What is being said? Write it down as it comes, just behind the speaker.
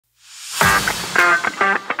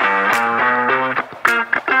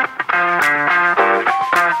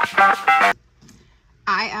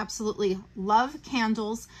absolutely love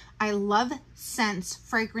candles. I love scents,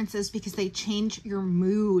 fragrances, because they change your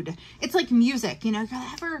mood. It's like music, you know, you're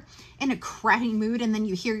ever in a crappy mood and then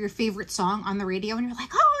you hear your favorite song on the radio and you're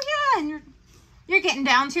like, oh yeah, and you're getting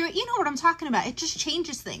down to it. You know what I'm talking about. It just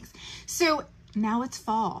changes things. So now it's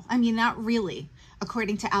fall. I mean, not really,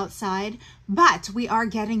 according to outside, but we are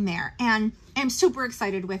getting there, and I'm super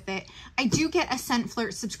excited with it. I do get a Scent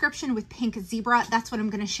Flirt subscription with Pink Zebra. That's what I'm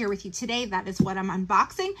going to share with you today. That is what I'm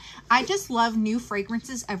unboxing. I just love new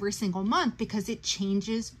fragrances every single month because it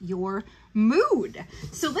changes your mood.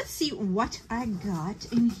 So let's see what I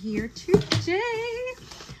got in here today.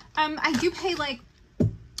 I do pay like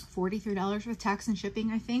 $43 with tax and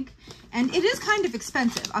shipping, I think. And it is kind of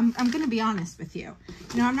expensive. I'm going to be honest with you.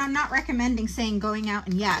 You know, I'm not recommending saying going out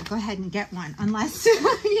and yeah, go ahead and get one unless,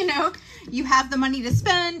 you know, you have the money to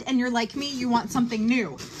spend and you're like me, you want something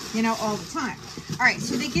new, you know, all the time. All right,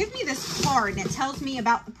 so they give me this card and it tells me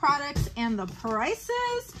about the products and the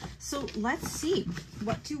prices. So let's see,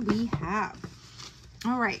 what do we have?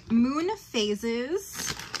 All right, Moon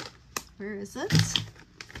Phases. Where is it?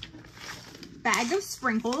 Bag of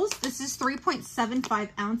sprinkles. This is 3.75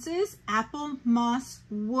 ounces. Apple Moss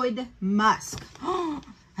Wood Musk. Oh,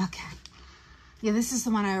 okay. Yeah, this is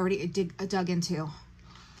the one I already dug into.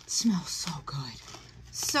 It smells so good.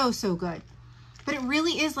 So good. But it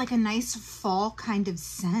really is like a nice fall kind of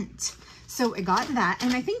scent. So I got that.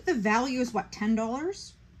 And I think the value is what,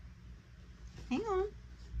 $10? Hang on.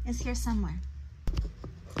 It's here somewhere.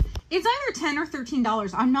 It's either $10 or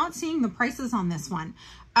 $13. I'm not seeing the prices on this one.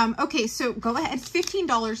 Okay, so go ahead. It's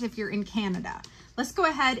 $15 if you're in Canada. Let's go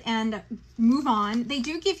ahead and move on. They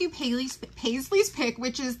do give you Paisley's Pick,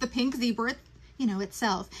 which is the Pink Zebra, you know,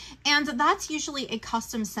 itself. And that's usually a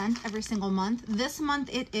custom scent every single month. This month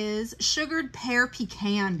it is Sugared Pear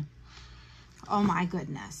Pecan. Oh my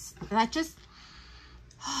goodness. That just,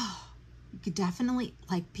 oh, you could definitely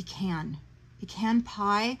like pecan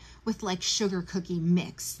pie with like sugar cookie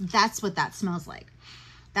mix. That's what that smells like.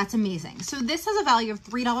 That's amazing. So this has a value of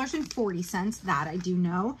 $3.40. That I do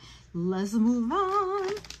know. Let's move on.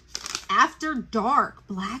 After Dark,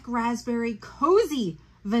 Black Raspberry, Cozy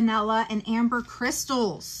Vanilla, and Amber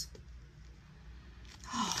Crystals.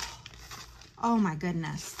 Oh my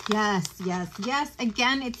goodness. Yes, yes, yes.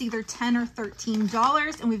 Again, it's either $10 or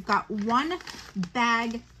 $13, and we've got one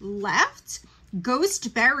bag left.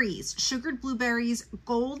 Ghost Berries, Sugared Blueberries,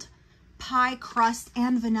 Gold Pie Crust,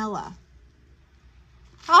 and Vanilla.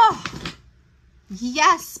 Oh,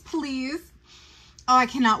 yes, please. Oh, I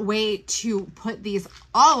cannot wait to put these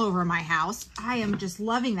all over my house. I am just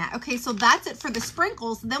loving that. Okay, so that's it for the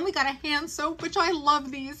sprinkles. Then we got a hand soap, which I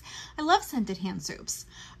love these. I love scented hand soaps.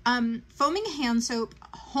 Foaming hand soap,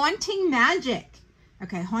 Haunting Magic.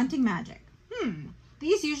 Okay, Haunting Magic.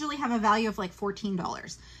 These usually have a value of like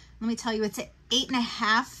 $14. Let me tell you, it's at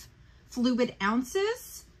 8.5 fluid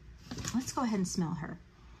ounces. Let's go ahead and smell her.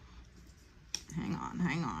 Hang on,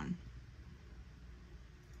 hang on.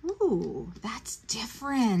 Ooh, that's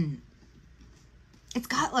different. It's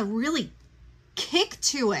got a really kick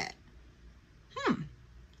to it.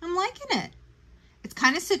 I'm liking it. It's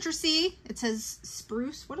kind of citrusy. It says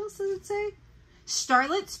spruce. What else does it say?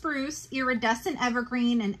 Starlit Spruce, Iridescent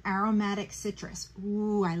Evergreen, and Aromatic Citrus.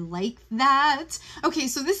 Ooh, I like that. Okay,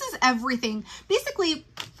 so this is everything. Basically,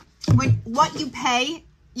 what you pay,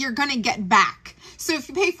 you're gonna get back. So if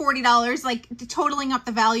you pay $40, like totaling up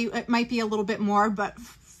the value, it might be a little bit more, but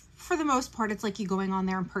for the most part, it's like you going on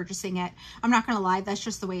there and purchasing it. I'm not gonna lie, that's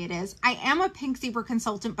just the way it is. I am a Pink Zebra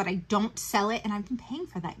consultant, but I don't sell it, and I've been paying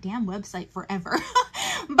for that damn website forever.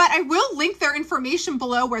 But I will link their information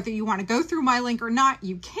below. Whether you want to go through my link or not,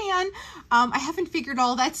 you can. I haven't figured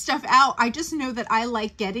all that stuff out. I just know that I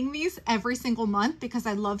like getting these every single month because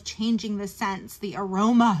I love changing the scents, the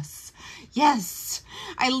aromas. Yes,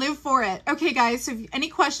 I live for it. Okay, guys, so if you have any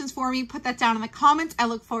questions for me, put that down in the comments. I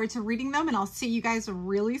look forward to reading them, and I'll see you guys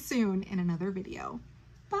really soon in another video.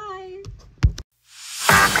 Bye.